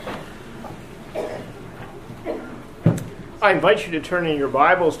I invite you to turn in your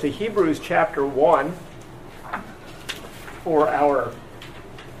Bibles to Hebrews chapter 1 for our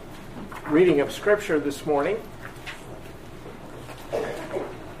reading of Scripture this morning.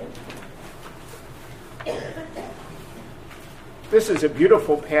 This is a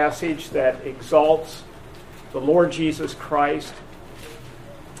beautiful passage that exalts the Lord Jesus Christ,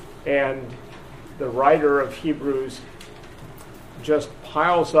 and the writer of Hebrews just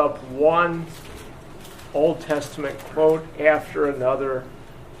piles up one Old Testament quote after another,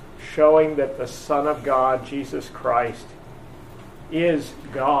 showing that the Son of God, Jesus Christ, is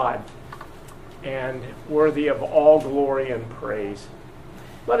God and worthy of all glory and praise.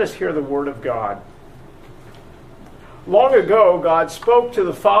 Let us hear the word of God. Long ago, God spoke to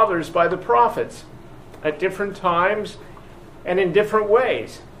the fathers by the prophets at different times and in different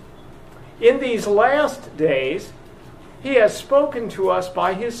ways. In these last days, He has spoken to us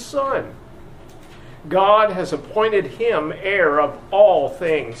by His Son. God has appointed Him heir of all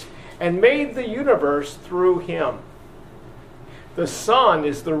things and made the universe through Him. The Son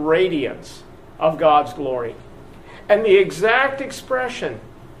is the radiance of God's glory and the exact expression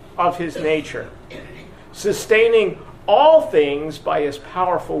of His nature, sustaining all things by His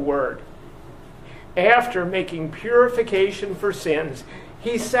powerful word. After making purification for sins,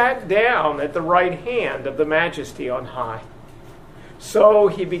 He sat down at the right hand of the Majesty on high. So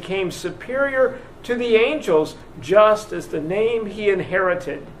He became superior to the angels, just as the name He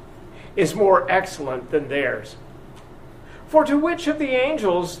inherited is more excellent than theirs. For to which of the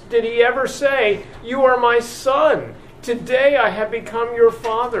angels did He ever say, "You are my Son, today I have become your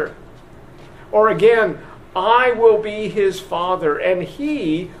Father"? Or again, "I will be His Father, and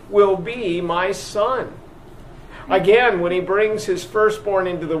He will be my Son"? Again, when He brings His firstborn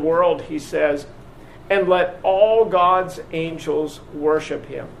into the world, He says, "And let all God's angels worship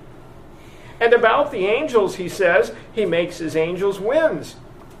Him." And about the angels, He says, He makes His angels winds,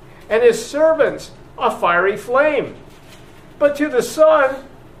 and His servants a fiery flame. But to the Son,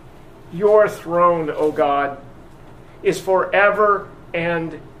 "Your throne, O God, is forever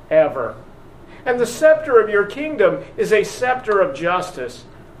and ever. And the scepter of your kingdom is a scepter of justice.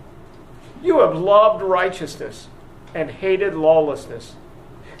 You have loved righteousness and hated lawlessness.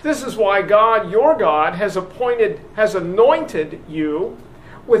 This is why God, your God, has anointed you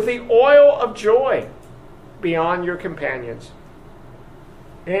with the oil of joy beyond your companions.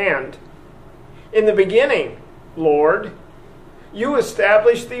 And in the beginning, Lord, you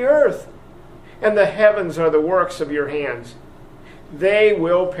established the earth, and the heavens are the works of your hands. They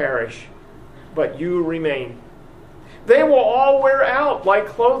will perish, but you remain. They will all wear out like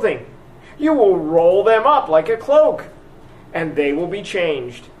clothing. You will roll them up like a cloak, and they will be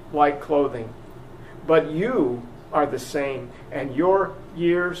changed like clothing. But you are the same, and your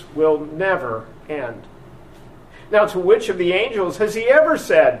years will never end. Now, to which of the angels has He ever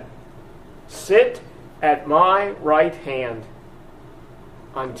said, "Sit at my right hand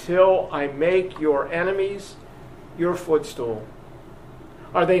until I make your enemies your footstool"?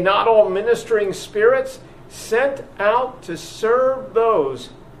 Are they not all ministering spirits sent out to serve those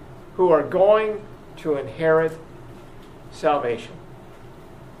who are going to inherit salvation?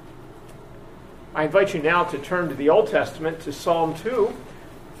 I invite you now to turn to the Old Testament, to Psalm 2,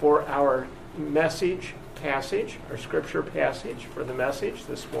 for our message passage, our scripture passage for the message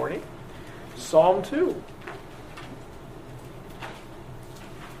this morning. Psalm 2.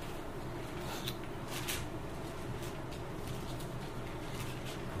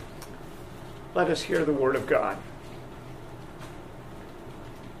 Let us hear the word of God.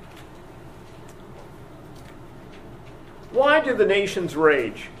 Why do the nations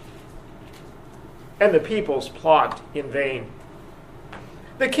rage, and the peoples plot in vain?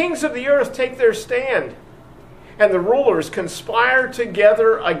 The kings of the earth take their stand, and the rulers conspire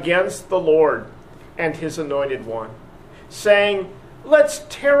together against the Lord and His anointed one, saying, "Let's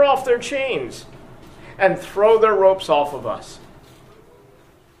tear off their chains and throw their ropes off of us."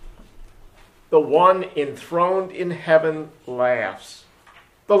 The one enthroned in heaven laughs.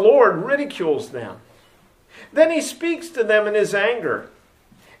 The Lord ridicules them. Then He speaks to them in His anger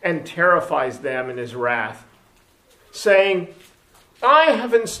and terrifies them in His wrath, saying, "I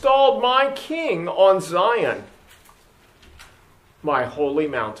have installed my king on Zion, my holy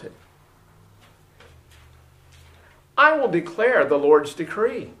mountain. I will declare the Lord's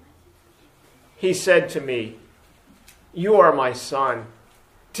decree. He said to me, 'You are my son.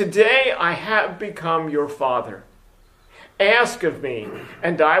 Today I have become your father. Ask of me,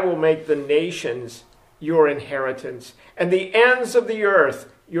 and I will make the nations your inheritance, and the ends of the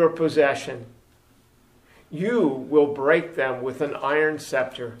earth your possession. You will break them with an iron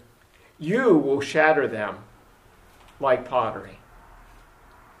scepter. You will shatter them like pottery.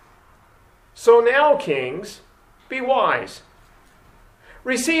 So now, kings, be wise.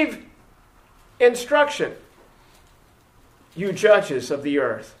 Receive instruction, you judges of the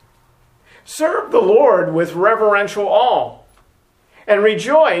earth. Serve the Lord with reverential awe, and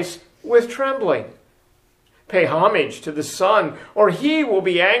rejoice with trembling. Pay homage to the Son, or he will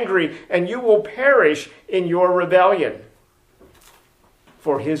be angry, and you will perish in your rebellion.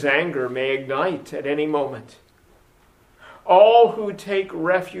 For his anger may ignite at any moment. All who take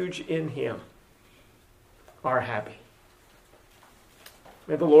refuge in him are happy.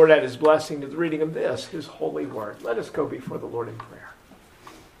 May the Lord add his blessing to the reading of this, his holy word. Let us go before the Lord in prayer.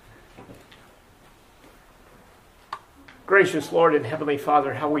 Gracious Lord and Heavenly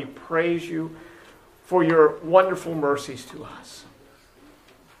Father, how we praise you for your wonderful mercies to us.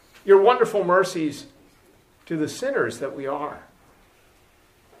 Your wonderful mercies to the sinners that we are.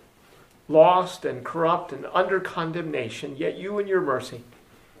 Lost and corrupt and under condemnation, yet you in your mercy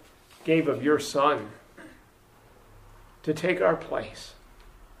gave of your Son to take our place,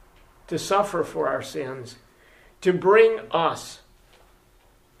 to suffer for our sins, to bring us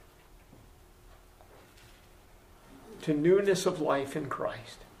to newness of life in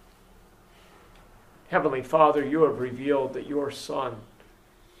Christ. Heavenly Father, you have revealed that your Son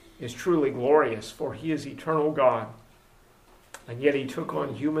is truly glorious, for he is eternal God, and yet he took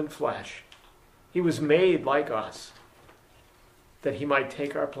on human flesh. He was made like us, that he might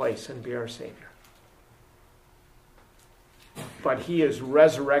take our place and be our Savior. But he is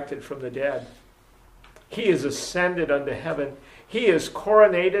resurrected from the dead. He is ascended unto heaven. He is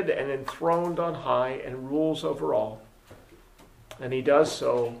coronated and enthroned on high and rules over all. And he does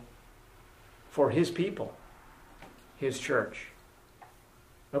so for his people, his church,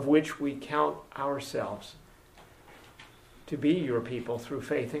 of which we count ourselves to be your people through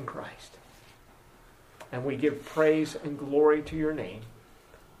faith in Christ. And we give praise and glory to your name.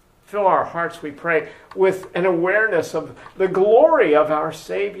 Fill our hearts, we pray, with an awareness of the glory of our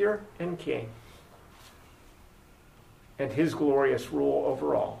Savior and King and his glorious rule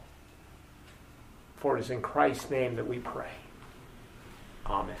over all. For it is in Christ's name that we pray.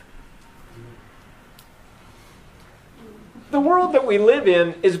 Amen. The world that we live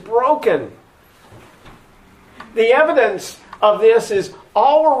in is broken. The evidence of this is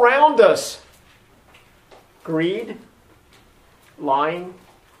all around us. Greed, lying,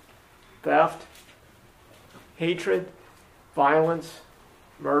 theft, hatred, violence,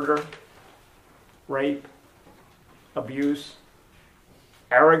 murder, rape, abuse,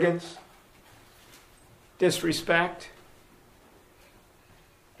 arrogance, disrespect,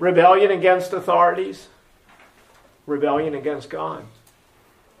 rebellion against authorities, rebellion against God.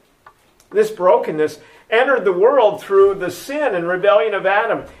 This brokenness entered the world through the sin and rebellion of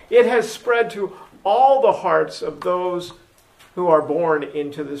Adam. It has spread to all the hearts of those who are born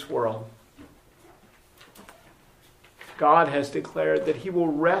into this world. God has declared that he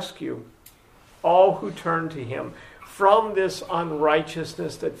will rescue all who turn to him from this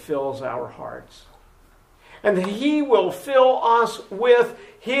unrighteousness that fills our hearts. And that he will fill us with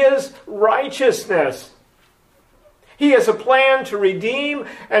his righteousness. He has a plan to redeem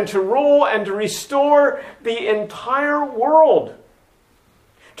and to rule and to restore the entire world.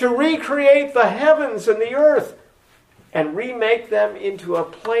 To recreate the heavens and the earth and remake them into a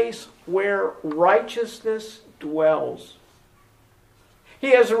place where righteousness dwells.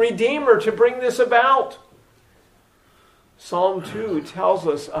 He has a Redeemer to bring this about. Psalm 2 tells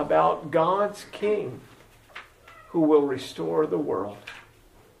us about God's King who will restore the world.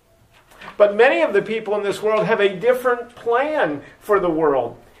 But many of the people in this world have a different plan for the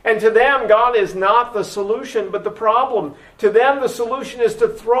world. And to them, God is not the solution, but the problem. To them, the solution is to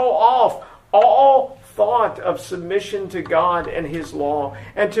throw off all thought of submission to God and his law,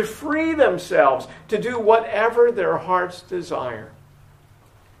 and to free themselves to do whatever their hearts desire.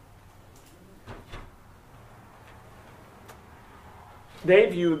 They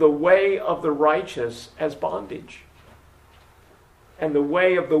view the way of the righteous as bondage, and the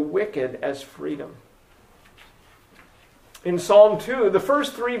way of the wicked as freedom. In Psalm 2, the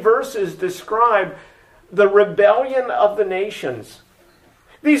first 3 verses describe the rebellion of the nations.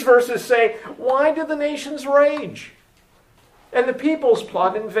 These verses say, "Why do the nations rage? And the peoples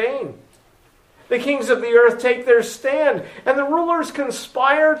plot in vain. The kings of the earth take their stand, and the rulers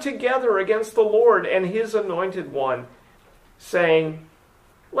conspire together against the Lord and his anointed one, saying,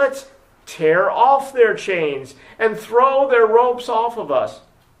 'Let's tear off their chains and throw their ropes off of us.'"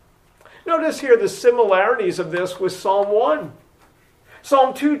 Notice here the similarities of this with Psalm 1.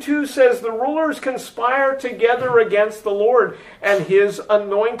 Psalm 2:2 says, "The rulers conspire together against the Lord and his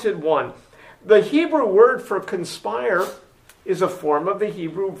anointed one." The Hebrew word for conspire is a form of the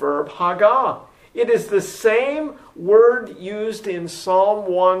Hebrew verb hagah. It is the same word used in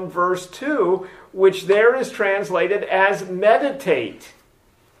Psalm 1 verse 2, which there is translated as meditate.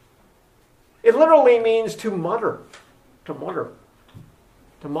 It literally means to mutter, to mutter,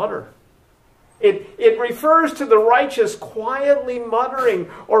 to mutter. It refers to the righteous quietly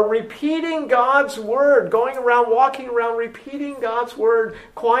muttering or repeating God's word, going around, walking around, repeating God's word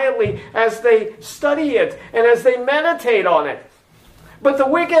quietly as they study it and as they meditate on it. But the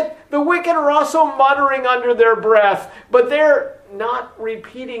wicked are also muttering under their breath, but they're not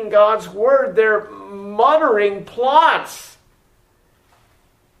repeating God's word. They're muttering plots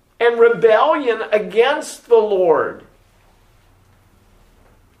and rebellion against the Lord.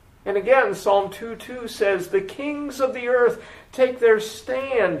 And again, Psalm 2:2 says, the kings of the earth take their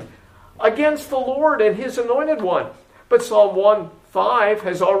stand against the Lord and his anointed one. But Psalm 1:5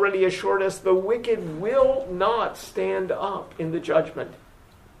 has already assured us the wicked will not stand up in the judgment.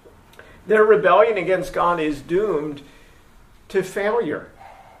 Their rebellion against God is doomed to failure.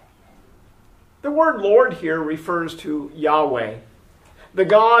 The word Lord here refers to Yahweh, the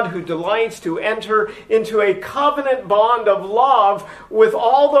God who delights to enter into a covenant bond of love with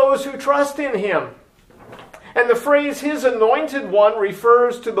all those who trust in him. And the phrase his anointed one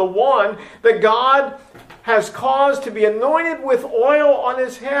refers to the one that God has caused to be anointed with oil on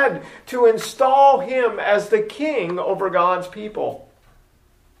his head to install him as the king over God's people.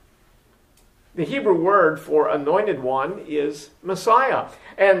 The Hebrew word for anointed one is Messiah,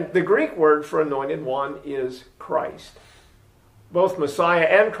 and the Greek word for anointed one is Christ. Both Messiah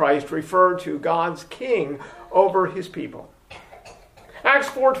and Christ refer to God's king over his people. Acts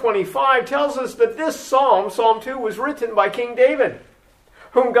 4:25 tells us that this psalm, Psalm 2, was written by King David,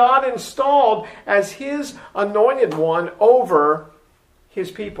 whom God installed as his anointed one over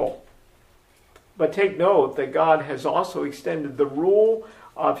his people. But take note that God has also extended the rule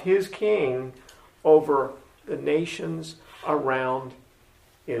of his king over the nations around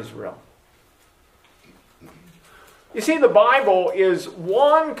Israel. You see, the Bible is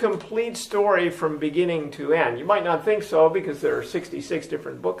one complete story from beginning to end. You might not think so because there are 66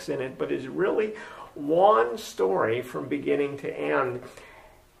 different books in it, but it's really one story from beginning to end.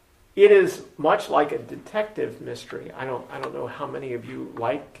 It is much like a detective mystery. I don't know how many of you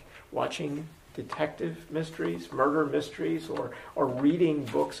like watching detective mysteries, murder mysteries, or reading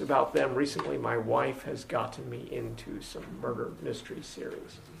books about them. Recently, my wife has gotten me into some murder mystery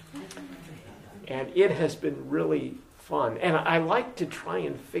series. And it has been really fun. And I like to try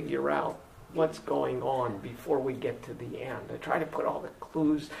and figure out what's going on before we get to the end. I try to put all the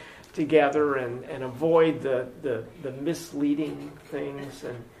clues together and avoid the misleading things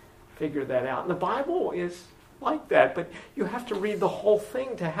and figure that out. And the Bible is like that, but you have to read the whole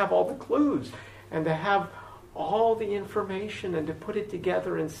thing to have all the clues and to have all the information and to put it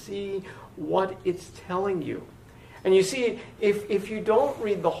together and see what it's telling you. And you see, if you don't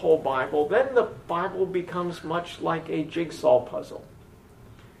read the whole Bible, then the Bible becomes much like a jigsaw puzzle.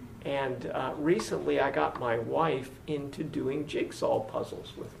 And recently I got my wife into doing jigsaw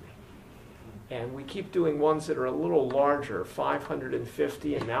puzzles with me. And we keep doing ones that are a little larger,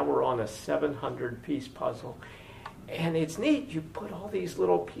 550, and now we're on a 700-piece puzzle. And it's neat. You put all these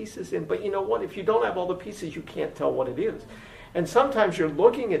little pieces in, but you know what? If you don't have all the pieces, you can't tell what it is. And sometimes you're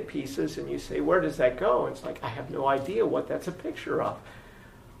looking at pieces and you say, where does that go? And it's like, I have no idea what that's a picture of.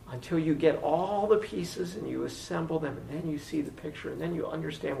 Until you get all the pieces and you assemble them, and then you see the picture, and then you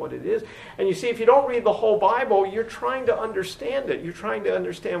understand what it is. And you see, if you don't read the whole Bible, you're trying to understand it. You're trying to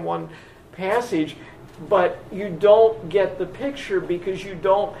understand one passage, but you don't get the picture because you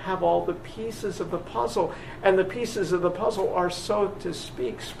don't have all the pieces of the puzzle. And the pieces of the puzzle are, so to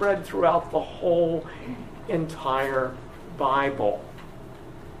speak, spread throughout the whole entire Bible.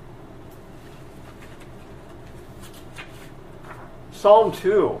 Psalm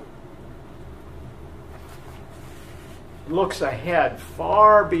 2 looks ahead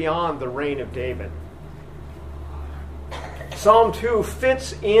far beyond the reign of David. Psalm 2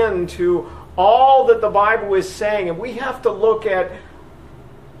 fits into all that the Bible is saying, and we have to look at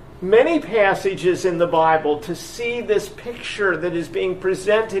many passages in the Bible to see this picture that is being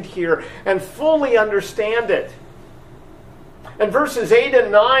presented here and fully understand it. And verses 8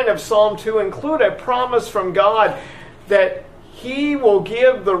 and 9 of Psalm 2 include a promise from God that he will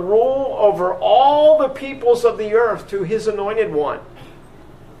give the rule over all the peoples of the earth to his anointed one.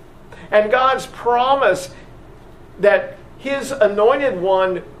 And God's promise that his anointed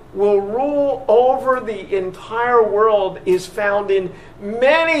one will rule over the entire world is found in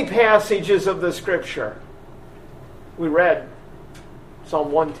many passages of the Scripture. We read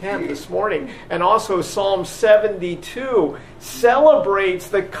Psalm 110 this morning, and also Psalm 72 celebrates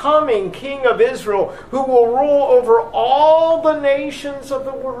the coming King of Israel who will rule over all the nations of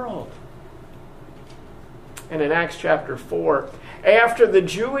the world. And in Acts chapter 4, after the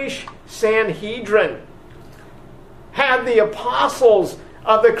Jewish Sanhedrin had the apostles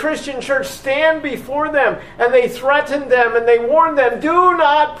of the Christian church stand before them, and they threatened them and they warned them, do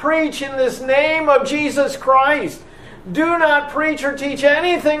not preach in this name of Jesus Christ. Do not preach or teach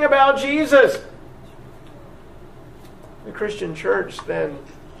anything about Jesus. The Christian church then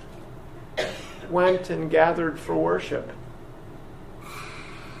went and gathered for worship.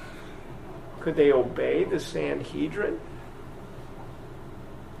 Could they obey the Sanhedrin?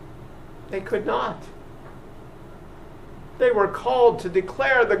 They could not. They were called to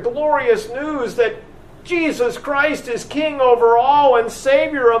declare the glorious news that Jesus Christ is King over all and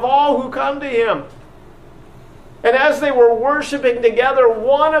Savior of all who come to Him. And as they were worshiping together,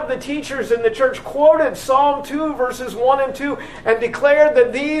 one of the teachers in the church quoted Psalm 2, verses 1 and 2, and declared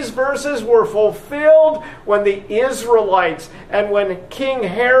that these verses were fulfilled when the Israelites and when King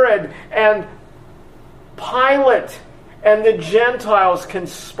Herod and Pilate and the Gentiles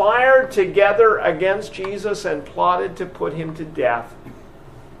conspired together against Jesus and plotted to put Him to death.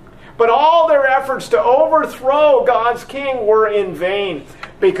 But all their efforts to overthrow God's king were in vain,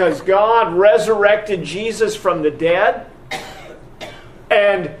 because God resurrected Jesus from the dead,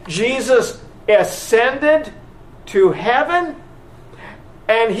 and Jesus ascended to heaven,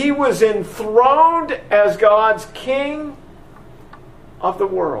 and He was enthroned as God's king of the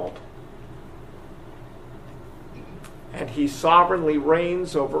world. And He sovereignly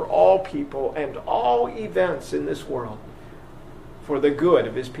reigns over all people and all events in this world for the good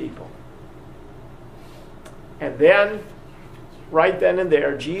of His people. And then, right then and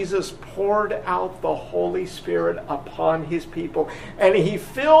there, Jesus poured out the Holy Spirit upon His people. And He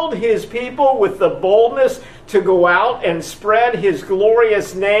filled His people with the boldness to go out and spread His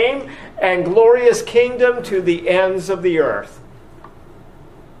glorious name and glorious kingdom to the ends of the earth.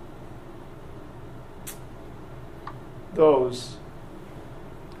 Those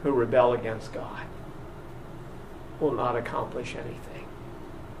who rebel against God will not accomplish anything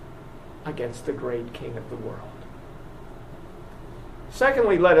against the great King of the world.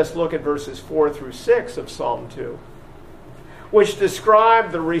 Secondly, let us look at verses 4 through 6 of Psalm 2, which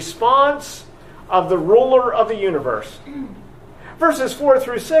describe the response of the ruler of the universe. Verses 4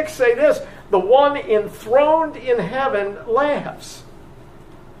 through 6 say this: the one enthroned in heaven laughs.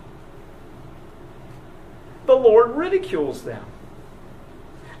 The Lord ridicules them.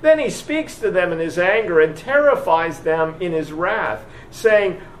 Then He speaks to them in His anger and terrifies them in His wrath,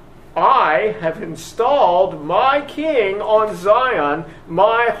 saying, I have installed my king on Zion,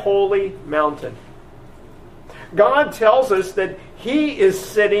 my holy mountain. God tells us that He is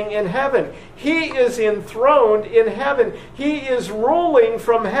sitting in heaven. He is enthroned in heaven. He is ruling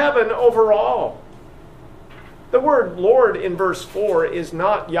from heaven over all. The word Lord in verse 4 is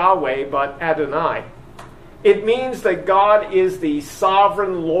not Yahweh, but Adonai. It means that God is the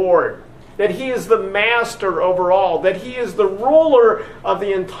sovereign Lord, that He is the master over all, that He is the ruler of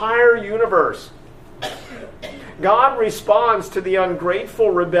the entire universe. God responds to the ungrateful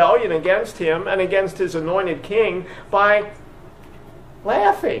rebellion against Him and against His anointed king by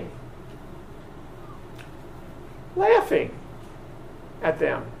laughing. Laughing at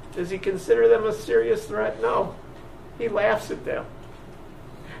them. Does He consider them a serious threat? No. He laughs at them.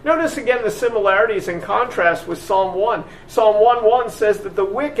 Notice again the similarities and contrast with Psalm 1. Psalm 1:1 says that the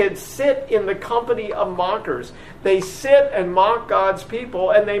wicked sit in the company of mockers. They sit and mock God's people,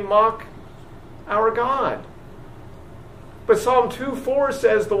 and they mock our God. But Psalm 2:4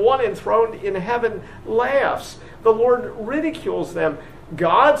 says the one enthroned in heaven laughs. The Lord ridicules them.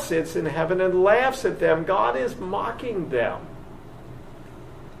 God sits in heaven and laughs at them. God is mocking them.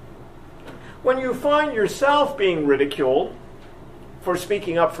 When you find yourself being ridiculed for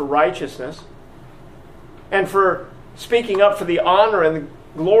speaking up for righteousness and for speaking up for the honor and the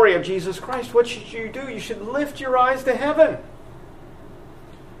glory of Jesus Christ, what should you do? You should lift your eyes to heaven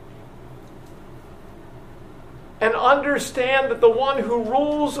and understand that the one who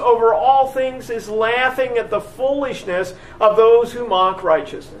rules over all things is laughing at the foolishness of those who mock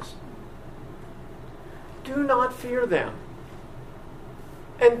righteousness. Do not fear them,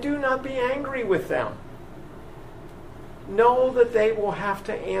 and do not be angry with them. Know that they will have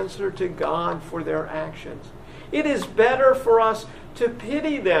to answer to God for their actions. It is better for us to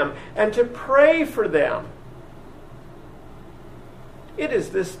pity them and to pray for them. It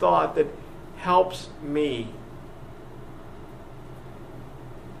is this thought that helps me,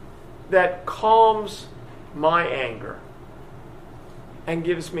 that calms my anger, and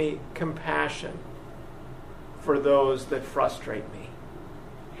gives me compassion for those that frustrate me.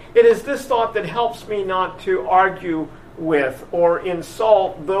 It is this thought that helps me not to argue with or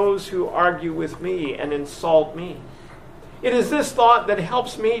insult those who argue with me and insult me. It is this thought that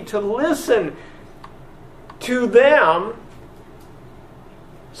helps me to listen to them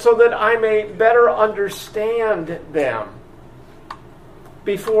so that I may better understand them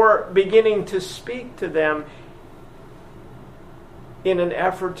before beginning to speak to them in an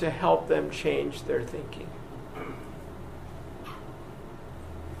effort to help them change their thinking.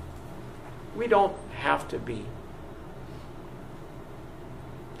 We don't have to be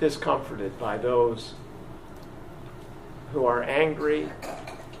discomforted by those who are angry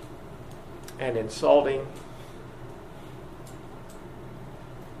and insulting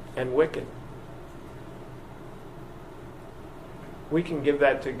and wicked. We can give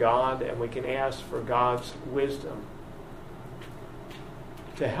that to God, and we can ask for God's wisdom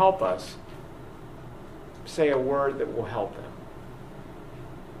to help us say a word that will help them.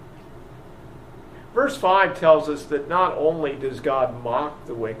 Verse 5 tells us that not only does God mock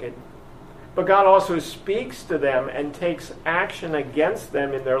the wicked, but God also speaks to them and takes action against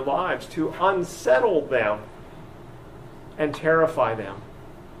them in their lives to unsettle them and terrify them.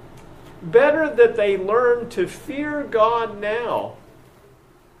 Better that they learn to fear God now,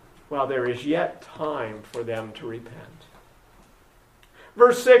 while there is yet time for them to repent.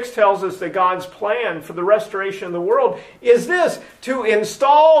 Verse 6 tells us that God's plan for the restoration of the world is this: to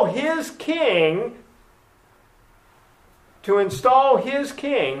install His king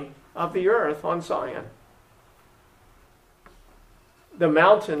of the earth on Zion, the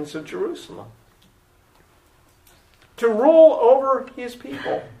mountains of Jerusalem, to rule over His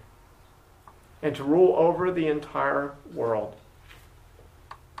people and to rule over the entire world.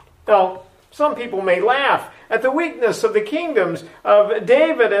 Now, some people may laugh at the weakness of the kingdoms of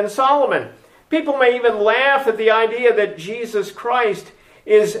David and Solomon. People may even laugh at the idea that Jesus Christ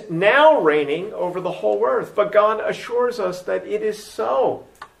is now reigning over the whole earth. But God assures us that it is so.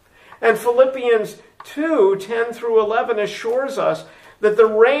 And Philippians 2:10 through 11 assures us that the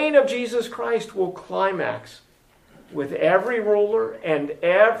reign of Jesus Christ will climax with every ruler and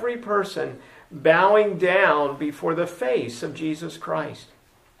every person bowing down before the face of Jesus Christ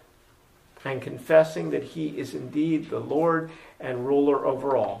and confessing that He is indeed the Lord and ruler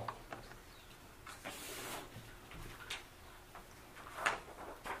over all.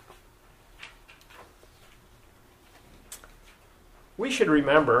 We should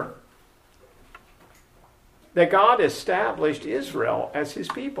remember that God established Israel as His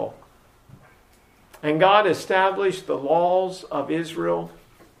people. And God established the laws of Israel.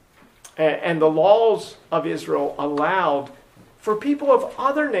 And the laws of Israel allowed for people of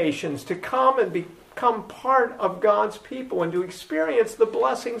other nations to come and become part of God's people and to experience the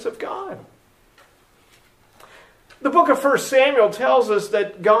blessings of God. The book of 1 Samuel tells us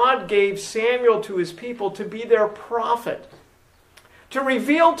that God gave Samuel to His people to be their prophet, to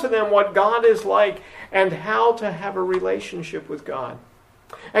reveal to them what God is like and how to have a relationship with God.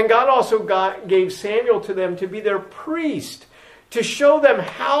 And God also gave Samuel to them to be their priest, to show them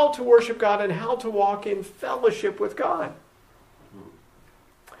how to worship God and how to walk in fellowship with God.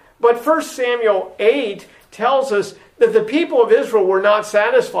 But 1 Samuel 8 tells us that the people of Israel were not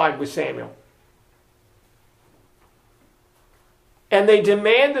satisfied with Samuel. And they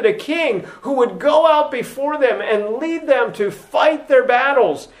demanded a king who would go out before them and lead them to fight their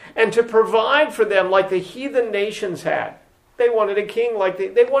battles and to provide for them like the heathen nations had. They wanted a king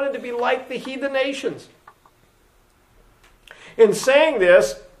they wanted to be like the heathen nations. In saying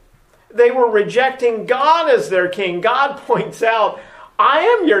this, they were rejecting God as their king. God points out, I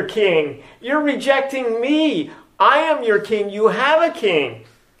am your king. You're rejecting me. I am your king. You have a king.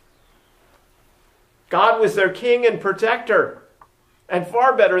 God was their king and protector, and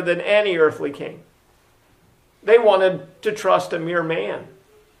far better than any earthly king. They wanted to trust a mere man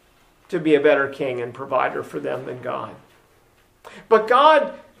to be a better king and provider for them than God. But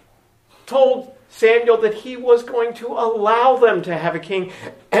God told Samuel that He was going to allow them to have a king.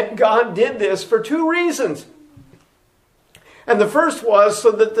 And God did this for two reasons. And the first was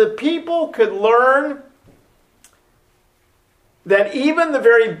so that the people could learn that even the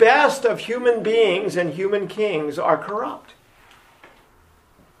very best of human beings and human kings are corrupt.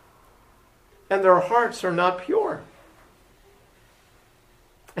 And their hearts are not pure.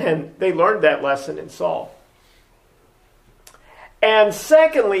 And they learned that lesson in Saul. And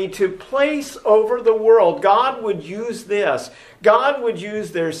secondly, to place over the world. God would use this. God would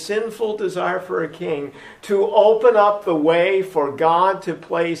use their sinful desire for a king to open up the way for God to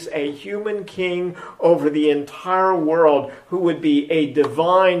place a human king over the entire world, who would be a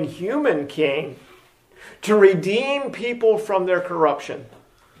divine human king, to redeem people from their corruption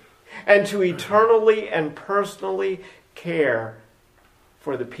and to eternally and personally care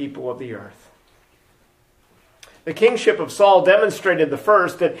for the people of the earth. The kingship of Saul demonstrated the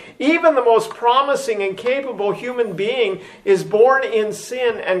first that even the most promising and capable human being is born in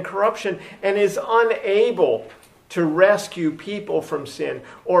sin and corruption and is unable to rescue people from sin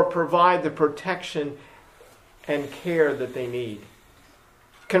or provide the protection and care that they need.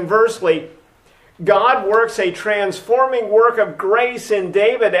 Conversely, God works a transforming work of grace in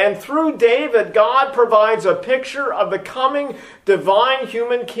David, and through David, God provides a picture of the coming divine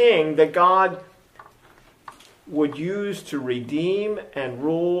human king that God would use to redeem and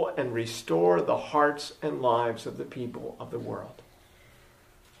rule and restore the hearts and lives of the people of the world.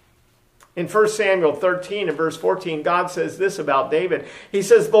 In 1 Samuel 13 and verse 14, God says this about David. He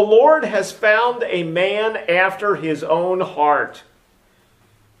says, "The Lord has found a man after his own heart."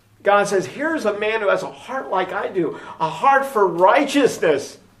 God says, here's a man who has a heart like I do, a heart for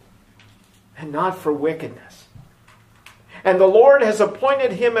righteousness and not for wickedness. And the Lord has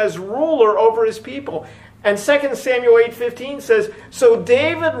appointed him as ruler over his people. And 2 Samuel 8:15 says, "So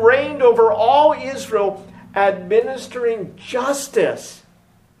David reigned over all Israel, administering justice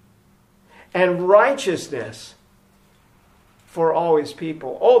and righteousness for all his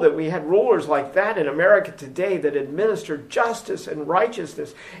people." Oh, that we had rulers like that in America today that administered justice and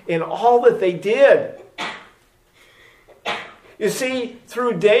righteousness in all that they did. You see,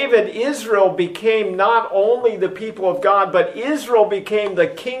 through David, Israel became not only the people of God, but Israel became the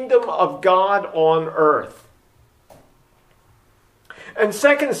kingdom of God on earth. And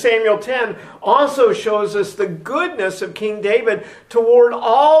 2 Samuel 10 also shows us the goodness of King David toward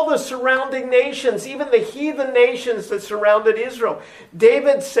all the surrounding nations, even the heathen nations that surrounded Israel.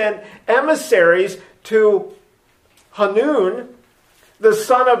 David sent emissaries to Hanun, the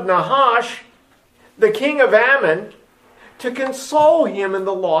son of Nahash, the king of Ammon, to console him in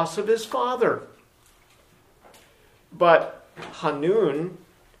the loss of his father. But Hanun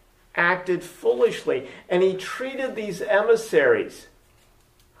acted foolishly, and he treated these emissaries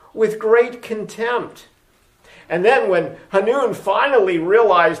with great contempt. And then when Hanun finally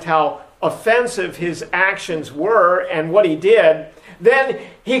realized how offensive his actions were and what he did, then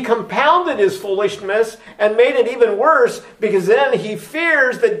he compounded his foolishness and made it even worse, because then he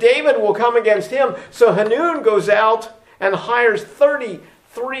fears that David will come against him. So Hanun goes out and hires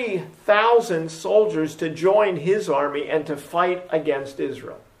 33,000 soldiers to join his army and to fight against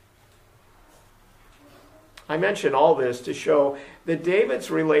Israel. I mention all this to show that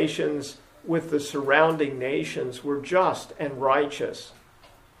David's relations with the surrounding nations were just and righteous.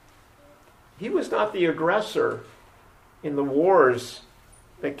 He was not the aggressor in the wars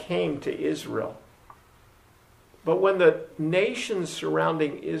that came to Israel. But when the nations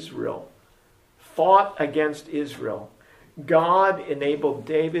surrounding Israel fought against Israel, God enabled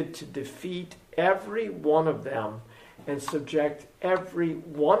David to defeat every one of them and subject every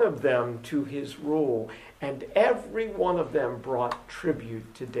one of them to his rule. And every one of them brought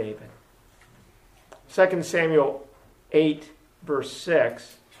tribute to David. 2 Samuel 8, verse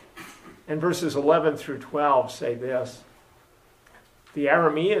 6, and verses 11 through 12 say this: "The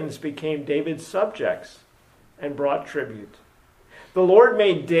Arameans became David's subjects and brought tribute. The Lord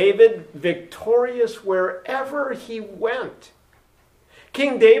made David victorious wherever he went.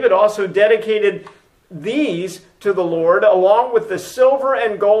 King David also dedicated these to the Lord, along with the silver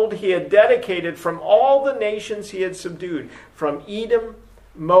and gold he had dedicated from all the nations he had subdued, from Edom,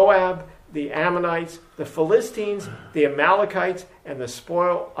 Moab, the Ammonites, the Philistines, the Amalekites, and the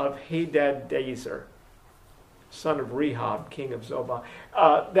spoil of Hadadezer, son of Rehob, king of Zobah."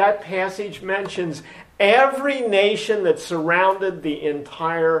 That passage mentions every nation that surrounded the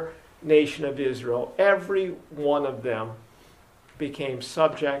entire nation of Israel. Every one of them became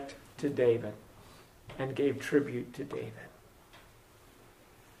subject to David and gave tribute to David.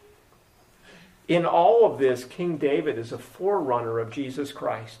 In all of this, King David is a forerunner of Jesus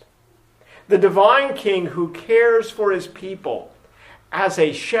Christ, the divine king who cares for his people as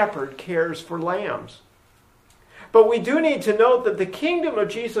a shepherd cares for lambs. But we do need to note that the kingdom of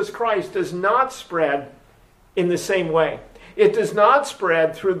Jesus Christ does not spread in the same way. It does not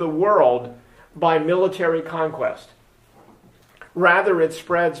spread through the world by military conquest. Rather, it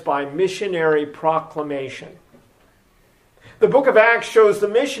spreads by missionary proclamation. The book of Acts shows the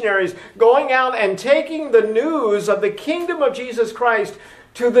missionaries going out and taking the news of the kingdom of Jesus Christ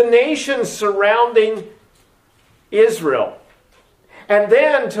to the nations surrounding Israel, and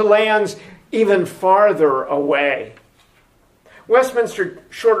then to lands even farther away. Westminster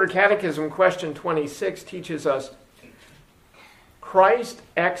Shorter Catechism, question 26, teaches us, Christ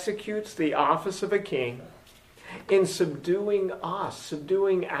executes the office of a king in subduing us,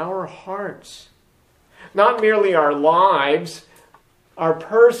 subduing our hearts. Not merely our lives, our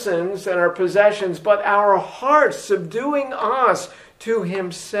persons, and our possessions, but our hearts, subduing us to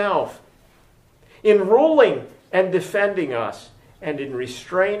himself, in ruling and defending us, and in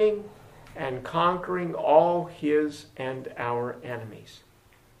restraining and conquering all his and our enemies.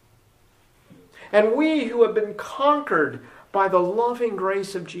 And we who have been conquered by the loving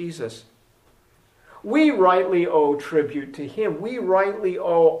grace of Jesus, we rightly owe tribute to him. We rightly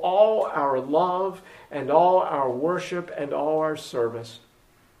owe all our love and all our worship and all our service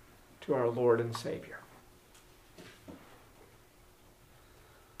to our Lord and Savior.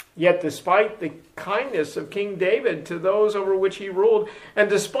 Yet despite the kindness of King David to those over which he ruled, and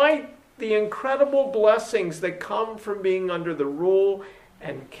despite the incredible blessings that come from being under the rule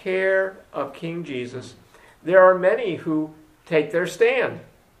and care of King Jesus, there are many who take their stand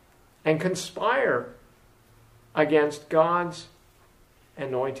and conspire against God's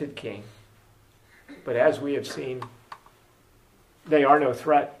anointed king. But as we have seen, they are no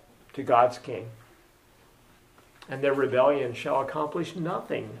threat to God's king, and their rebellion shall accomplish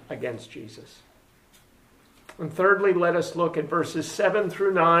nothing against Jesus. And thirdly, let us look at verses 7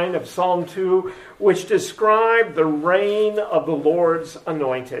 through 9 of Psalm 2, which describe the reign of the Lord's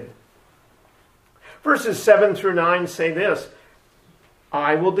anointed. Verses 7 through 9 say this,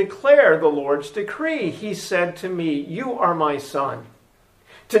 I will declare the Lord's decree. He said to me, you are my son.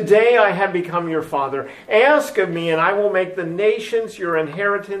 Today I have become your father. Ask of me, and I will make the nations your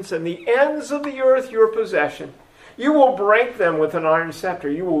inheritance and the ends of the earth your possession. You will break them with an iron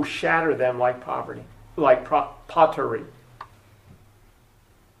scepter. You will shatter them like pottery. The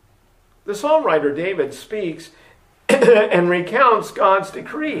psalm writer David speaks and recounts God's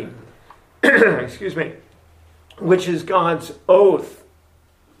decree, which is God's oath,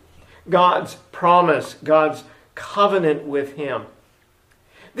 God's promise, God's covenant with him.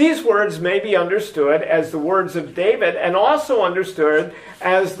 These words may be understood as the words of David and also understood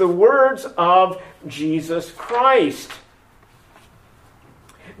as the words of Jesus Christ.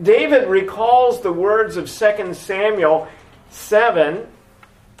 David recalls the words of 2 Samuel 7,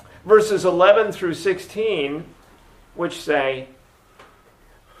 verses 11 through 16, which say,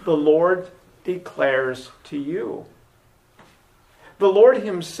 the Lord declares to you, the Lord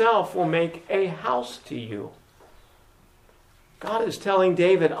himself will make a house to you. God is telling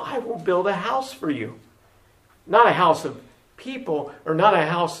David, I will build a house for you. Not a house of people, or not a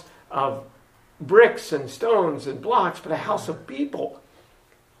house of bricks and stones and blocks, but a house of people.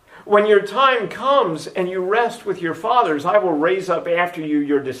 When your time comes and you rest with your fathers, I will raise up after you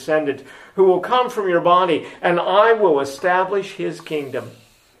your descendant, who will come from your body, and I will establish his kingdom.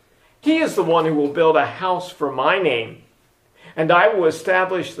 He is the one who will build a house for my name, and I will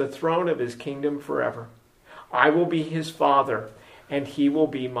establish the throne of his kingdom forever. I will be his father, and he will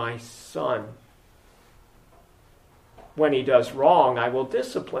be my son. When he does wrong, I will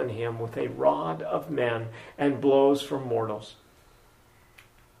discipline him with a rod of men and blows from mortals.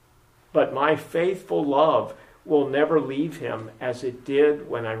 But my faithful love will never leave him, as it did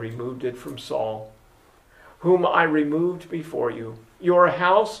when I removed it from Saul, whom I removed before you. Your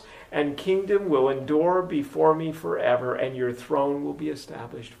house and kingdom will endure before me forever, and your throne will be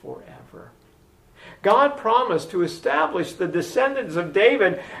established forever. God promised to establish the descendants of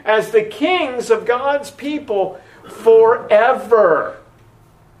David as the kings of God's people forever.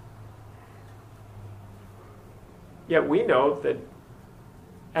 Yet we know that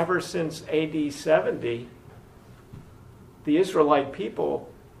ever since AD 70, the Israelite people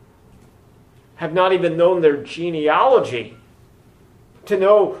have not even known their genealogy to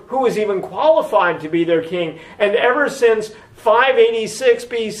know who is even qualified to be their king. And ever since 586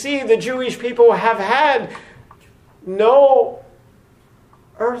 BC, the Jewish people have had no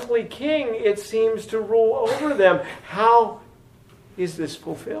earthly king, it seems, to rule over them. How is this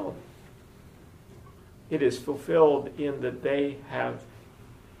fulfilled? It is fulfilled in that they have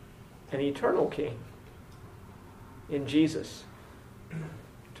an eternal king in Jesus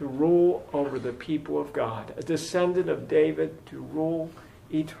to rule over the people of God, a descendant of David to rule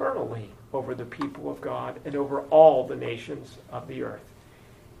eternally over the people of God and over all the nations of the earth.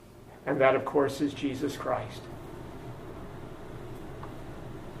 And that, of course, is Jesus Christ.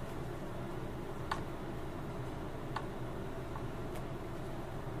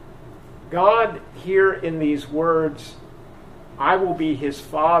 God here in these words, I will be his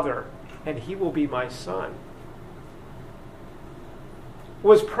father and he will be my son,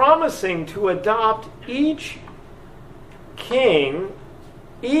 was promising to adopt each king,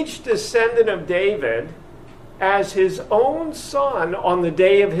 each descendant of David, as his own son on the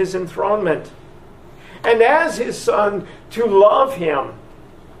day of his enthronement. And as his son, to love him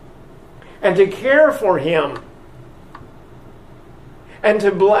and to care for him and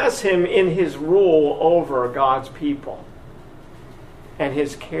to bless him in his rule over God's people and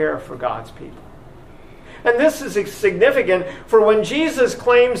his care for God's people. And this is significant, for when Jesus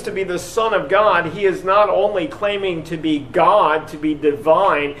claims to be the Son of God, he is not only claiming to be God, to be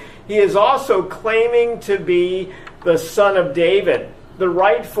divine, he is also claiming to be the Son of David, the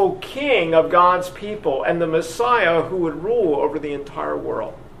rightful king of God's people, and the Messiah who would rule over the entire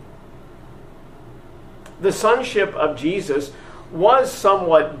world. The sonship of Jesus was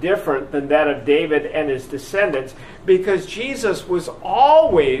somewhat different than that of David and his descendants, because Jesus was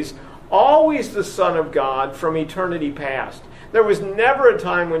always the Son of God from eternity past. There was never a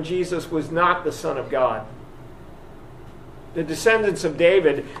time when Jesus was not the Son of God. The descendants of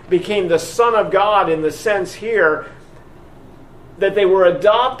David became the Son of God in the sense here that they were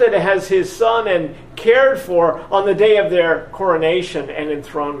adopted as his son and cared for on the day of their coronation and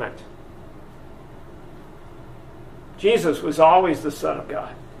enthronement. Jesus was always the Son of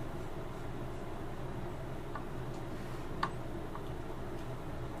God.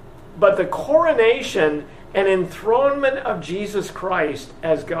 But the coronation and enthronement of Jesus Christ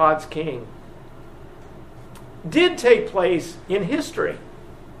as God's King did take place in history.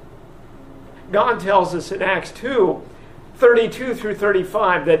 God tells us in Acts 2:32 through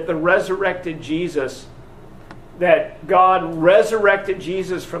 35, that the resurrected Jesus, that God resurrected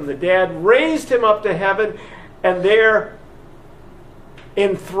Jesus from the dead, raised him up to heaven, and there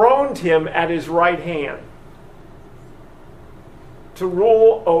enthroned him at his right hand to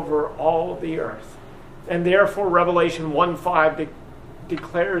rule over all the earth. And therefore Revelation 1:5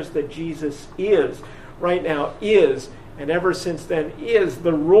 declares that Jesus is, right now is, and ever since then is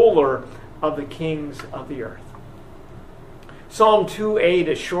the ruler of the kings of the earth. Psalm 2:8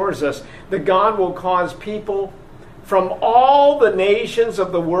 assures us that God will cause people from all the nations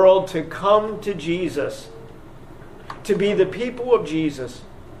of the world to come to Jesus, to be the people of Jesus.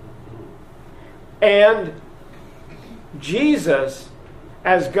 And Jesus,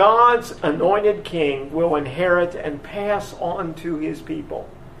 as God's anointed king, will inherit and pass on to his people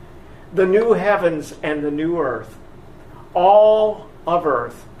the new heavens and the new earth, all of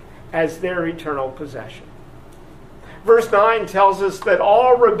earth, as their eternal possession. Verse 9 tells us that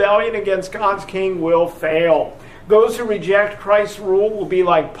all rebellion against God's king will fail. Those who reject Christ's rule will be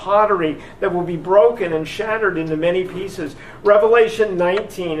like pottery that will be broken and shattered into many pieces. Revelation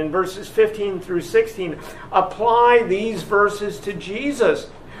 19 and verses 15 through 16 apply these verses to Jesus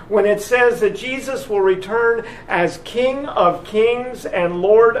when it says that Jesus will return as King of kings and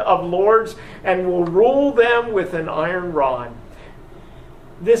Lord of lords and will rule them with an iron rod.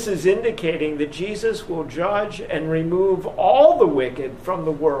 This is indicating that Jesus will judge and remove all the wicked from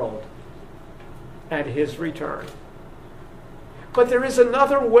the world at his return. But there is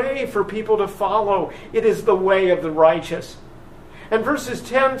another way for people to follow. It is the way of the righteous. And verses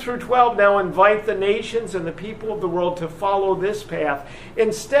 10 through 12 now invite the nations and the people of the world to follow this path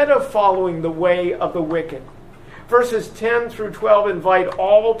instead of following the way of the wicked. Verses 10 through 12 invite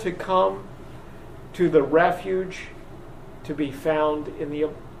all to come to the refuge to be found in the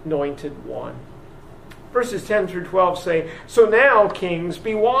Anointed One. Verses 10 through 12 say, "So now, kings,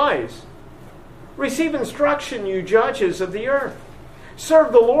 be wise. Receive instruction, you judges of the earth.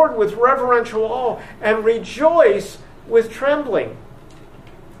 Serve the Lord with reverential awe and rejoice with trembling.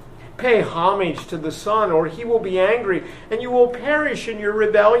 Pay homage to the Son, or he will be angry, and you will perish in your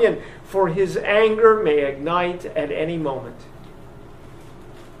rebellion, for his anger may ignite at any moment.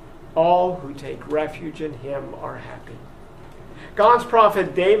 All who take refuge in him are happy." God's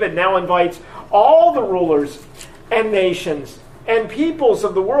prophet David now invites all the rulers and nations and peoples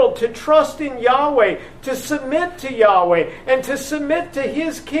of the world to trust in Yahweh, to submit to Yahweh, and to submit to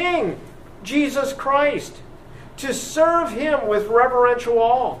his King, Jesus Christ, to serve him with reverential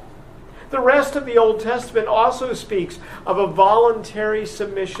awe. The rest of the Old Testament also speaks of a voluntary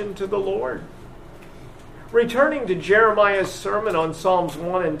submission to the Lord. Returning to Jeremiah's sermon on Psalms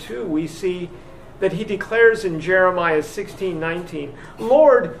 1 and 2, we see that he declares in Jeremiah 16:19,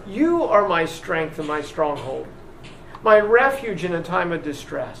 "Lord, you are my strength and my stronghold, my refuge in a time of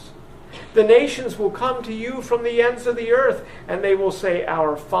distress. The nations will come to you from the ends of the earth, and they will say,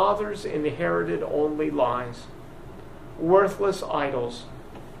 'Our fathers inherited only lies, worthless idols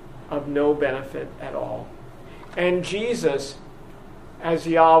of no benefit at all. And Jesus, as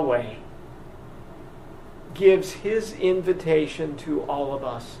Yahweh, gives his invitation to all of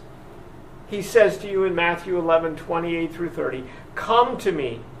us. He says to you in Matthew 11:28 through 30, "Come to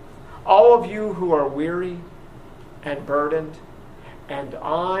me, all of you who are weary and burdened, and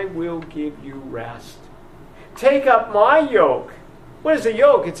I will give you rest. Take up my yoke." What is a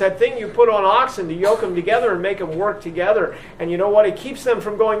yoke? It's that thing you put on oxen to yoke them together and make them work together. And you know what? It keeps them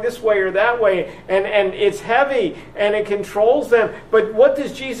from going this way or that way. And it's heavy and it controls them. But what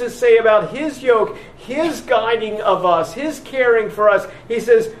does Jesus say about his yoke? His guiding of us, his caring for us. He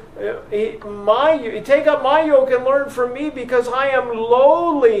says, take up my yoke and learn from me, because I am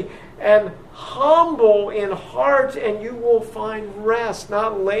lowly and humble in heart, and you will find rest,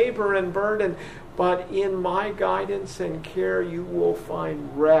 not labor and burden. But in my guidance and care, you will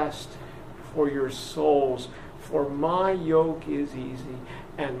find rest for your souls. For my yoke is easy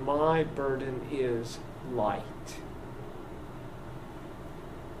and my burden is light.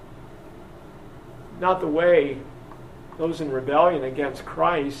 Not the way those in rebellion against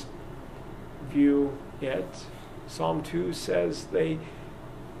Christ view it. Psalm 2 says they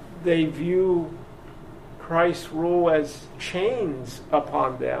view Christ's rule as chains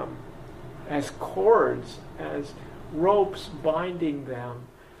upon them, as cords, as ropes binding them.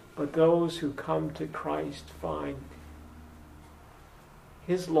 But those who come to Christ find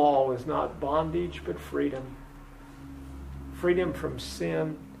his law is not bondage but freedom. Freedom from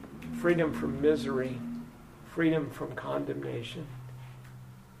sin, freedom from misery, freedom from condemnation.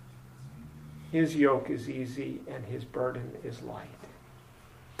 His yoke is easy and his burden is light.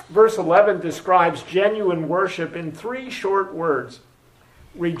 Verse 11 describes genuine worship in 3 short words: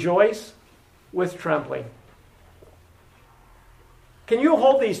 rejoice with trembling. Can you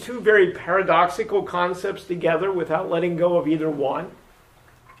hold these 2 very paradoxical concepts together without letting go of either one?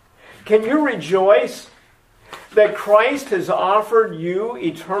 Can you rejoice that Christ has offered you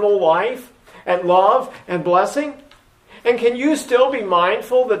eternal life and love and blessing? And can you still be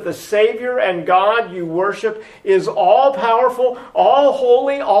mindful that the Savior and God you worship is all powerful, all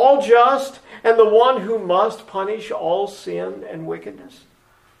holy, all just, and the one who must punish all sin and wickedness?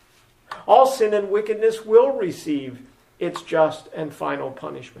 All sin and wickedness will receive its just and final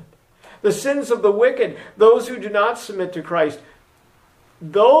punishment. The sins of the wicked, those who do not submit to Christ,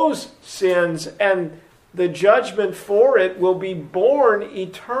 those sins and the judgment for it will be borne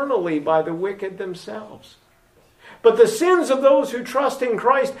eternally by the wicked themselves. But the sins of those who trust in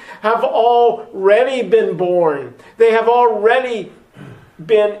Christ have already been borne. They have already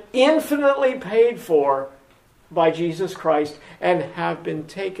been infinitely paid for by Jesus Christ and have been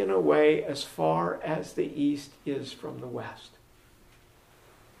taken away as far as the east is from the west.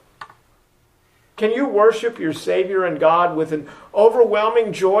 Can you worship your Savior and God with an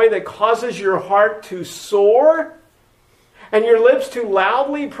overwhelming joy that causes your heart to soar and your lips to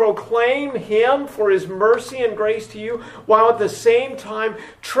loudly proclaim him for his mercy and grace to you, while at the same time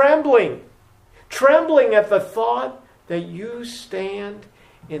trembling at the thought that you stand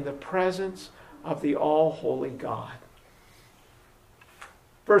in the presence of the all-holy God?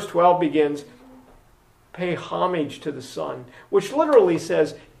 Verse 12 begins, "Pay homage to the Son," which literally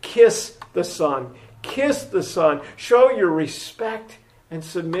says, kiss the Son. Kiss the Son. Show your respect and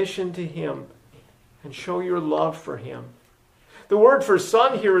submission to him, and show your love for him. The word for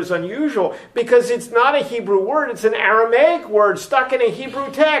son here is unusual because it's not a Hebrew word, it's an Aramaic word stuck in a Hebrew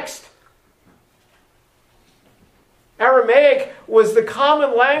text. Aramaic was the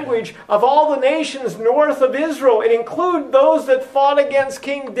common language of all the nations north of Israel. It included those that fought against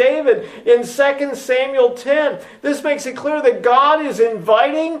King David in 2 Samuel 10. This makes it clear that God is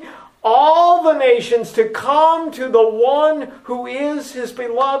inviting all the nations to come to the one who is his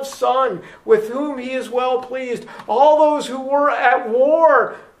beloved Son, with whom he is well pleased. All those who were at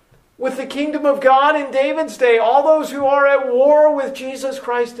war with the kingdom of God in David's day, all those who are at war with Jesus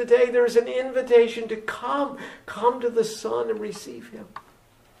Christ today, there's an invitation to come to the Son and receive him.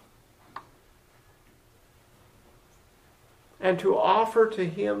 And to offer to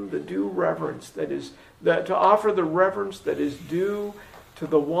him the due reverence to offer the reverence that is due to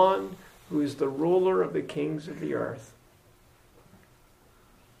the one who is the ruler of the kings of the earth.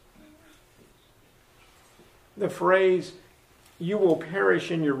 The phrase, "you will perish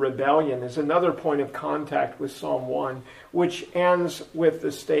in your rebellion," is another point of contact with Psalm 1, which ends with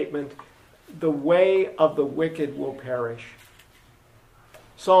the statement, "the way of the wicked will perish."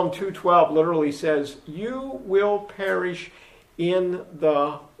 Psalm 2:12 literally says, "you will perish in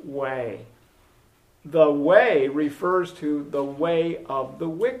the way." The way refers to the way of the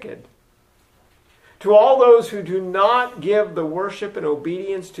wicked. To all those who do not give the worship and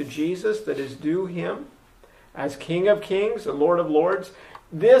obedience to Jesus that is due him as King of Kings and Lord of Lords,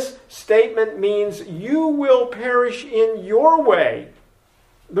 this statement means you will perish in your way,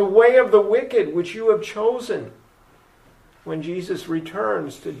 the way of the wicked which you have chosen, when Jesus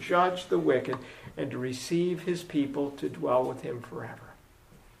returns to judge the wicked and to receive his people to dwell with him forever.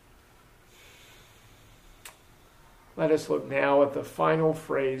 Let us look now at the final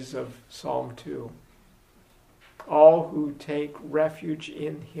phrase of Psalm 2. All who take refuge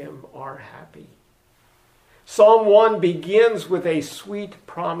in him are happy. Psalm 1 begins with a sweet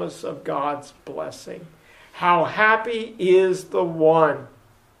promise of God's blessing. How happy is the one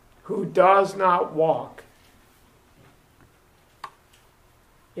who does not walk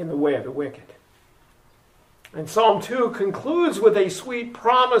in the way of the wicked. And Psalm 2 concludes with a sweet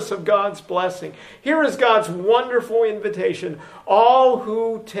promise of God's blessing. Here is God's wonderful invitation. All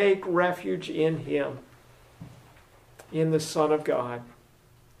who take refuge in him, in the Son of God,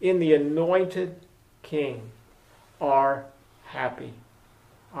 in the anointed King, are happy,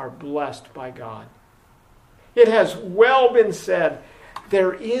 are blessed by God. It has well been said,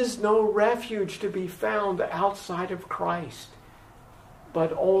 there is no refuge to be found outside of Christ,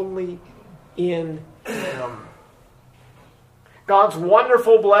 but only in him. God's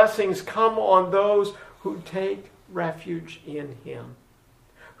wonderful blessings come on those who take refuge in him,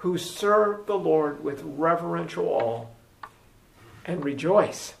 who serve the Lord with reverential awe and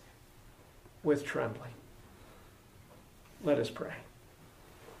rejoice with trembling. Let us pray.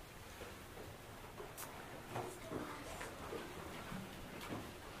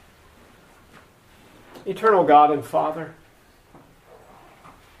 Eternal God and Father,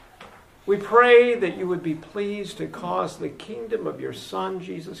 we pray that you would be pleased to cause the kingdom of your Son,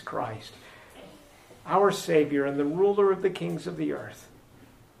 Jesus Christ, our Savior and the ruler of the kings of the earth,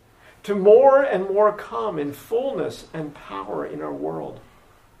 to more and more come in fullness and power in our world.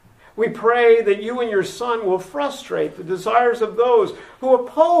 We pray that you and your Son will frustrate the desires of those who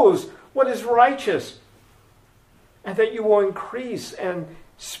oppose what is righteous, and that you will increase and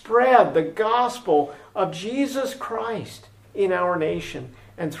spread the gospel of Jesus Christ in our nation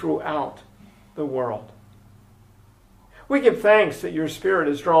and throughout the world. We give thanks that your Spirit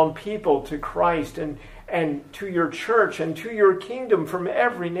has drawn people to Christ and to your church and to your kingdom from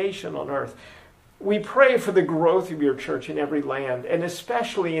every nation on earth. We pray for the growth of your church in every land, and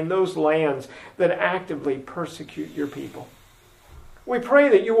especially in those lands that actively persecute your people. We pray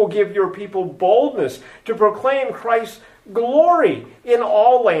that you will give your people boldness to proclaim Christ's glory in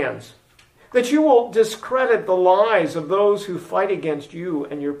all lands, that you will discredit the lies of those who fight against you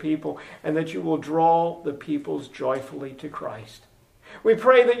and your people, and that you will draw the peoples joyfully to Christ. We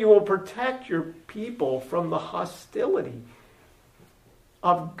pray that you will protect your people from the hostility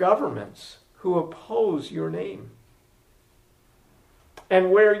of governments who oppose your name.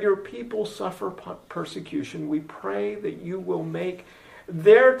 And where your people suffer persecution, we pray that you will make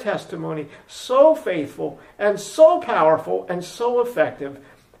their testimony so faithful and so powerful and so effective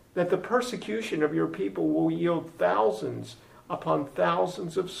that the persecution of your people will yield thousands upon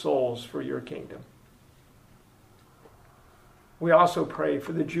thousands of souls for your kingdom. We also pray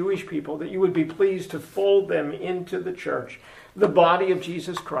for the Jewish people that you would be pleased to fold them into the church, the body of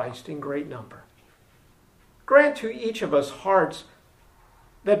Jesus Christ, in great number. Grant to each of us hearts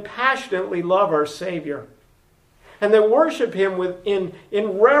that passionately love our Savior and that worship him in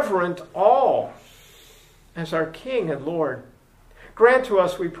reverent awe as our King and Lord. Grant to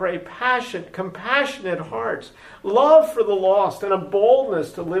us, we pray, compassionate hearts, love for the lost, and a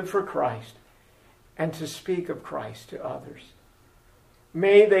boldness to live for Christ and to speak of Christ to others.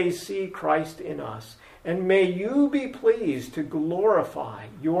 May they see Christ in us, and may you be pleased to glorify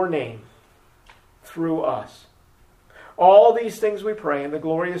your name through us. All these things we pray in the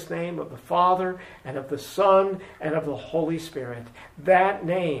glorious name of the Father, and of the Son, and of the Holy Spirit, that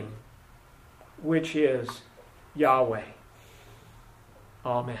name which is Yahweh.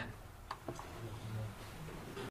 Amen.